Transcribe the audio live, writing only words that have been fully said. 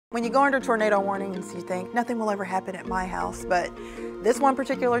When you go under tornado warnings, you think nothing will ever happen at my house, but this one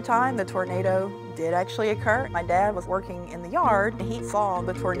particular time, the tornado did actually occur. My dad was working in the yard, and he saw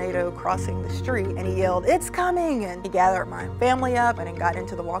the tornado crossing the street, and he yelled, "It's coming!" And he gathered my family up and then got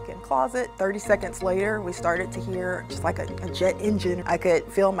into the walk-in closet. 30 seconds later, we started to hear just like a jet engine. I could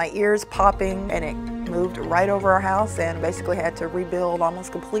feel my ears popping, and it moved right over our house and basically had to rebuild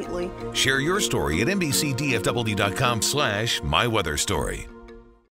almost completely. Share your story at NBCDFW.com/myweatherstory.